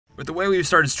With the way we've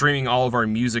started streaming all of our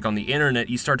music on the internet,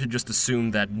 you start to just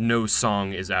assume that no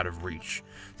song is out of reach.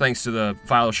 Thanks to the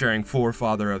file-sharing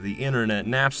forefather of the internet,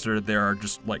 Napster, there are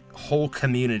just like whole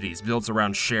communities built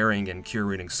around sharing and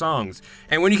curating songs.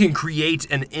 And when you can create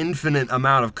an infinite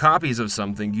amount of copies of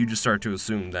something, you just start to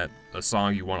assume that a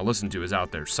song you want to listen to is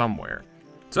out there somewhere.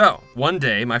 So, one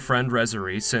day, my friend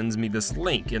Ressurie sends me this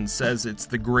link and says it's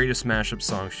the greatest mashup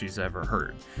song she's ever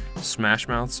heard. Smash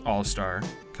Mouth's All-Star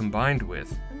combined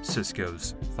with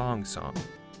Sisqo's Thong Song.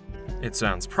 It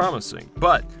sounds promising,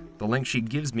 but the link she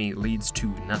gives me leads to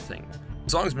nothing.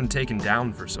 The song's been taken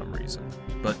down for some reason,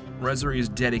 but Ressurie is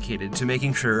dedicated to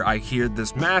making sure I hear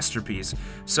this masterpiece,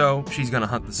 so she's gonna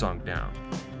hunt the song down.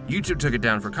 YouTube took it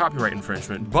down for copyright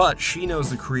infringement, but she knows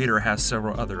the creator has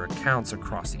several other accounts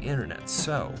across the internet,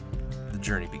 so the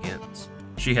journey begins.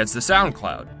 She heads to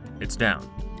SoundCloud, it's down.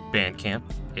 Bandcamp,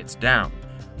 it's down.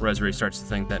 Ressurie starts to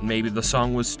think that maybe the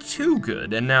song was too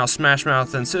good, and now Smash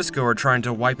Mouth and Sisqo are trying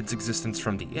to wipe its existence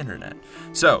from the internet.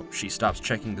 So she stops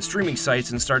checking the streaming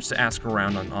sites and starts to ask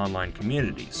around on online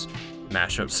communities.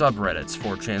 Mashup subreddits,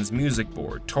 4chan's music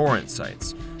board, torrent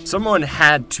sites. Someone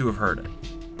had to have heard it.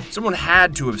 Someone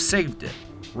had to have saved it.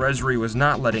 Ressurie was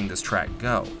not letting this track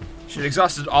go. She'd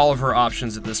exhausted all of her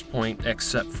options at this point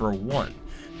except for one.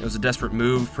 It was a desperate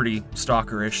move, pretty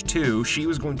stalkerish too. She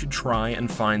was going to try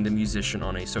and find the musician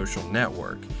on a social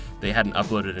network. They hadn't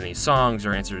uploaded any songs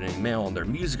or answered any mail on their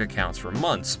music accounts for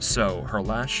months, so her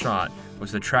last shot was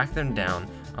to track them down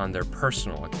on their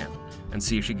personal account and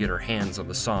see if she could get her hands on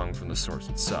the song from the source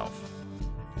itself.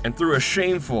 And through a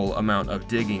shameful amount of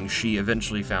digging, she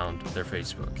eventually found their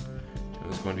Facebook. It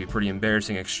was going to be a pretty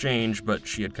embarrassing exchange, but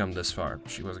she had come this far.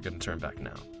 She wasn't going to turn back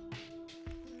now.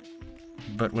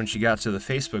 But when she got to the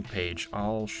Facebook page,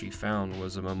 all she found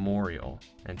was a memorial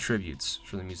and tributes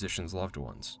for the musician's loved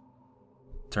ones.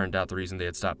 Turned out the reason they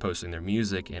had stopped posting their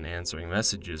music and answering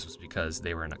messages was because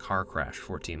they were in a car crash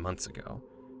 14 months ago.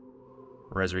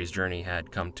 Ressurie's journey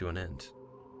had come to an end.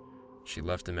 She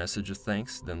left a message of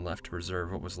thanks, then left to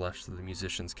preserve what was left of the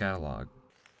musician's catalog.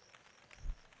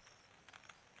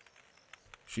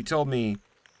 She told me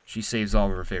she saves all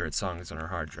of her favorite songs on her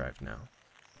hard drive now.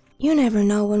 You never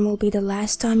know when will be the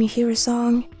last time you hear a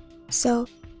song, so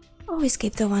always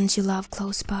keep the ones you love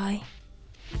close by.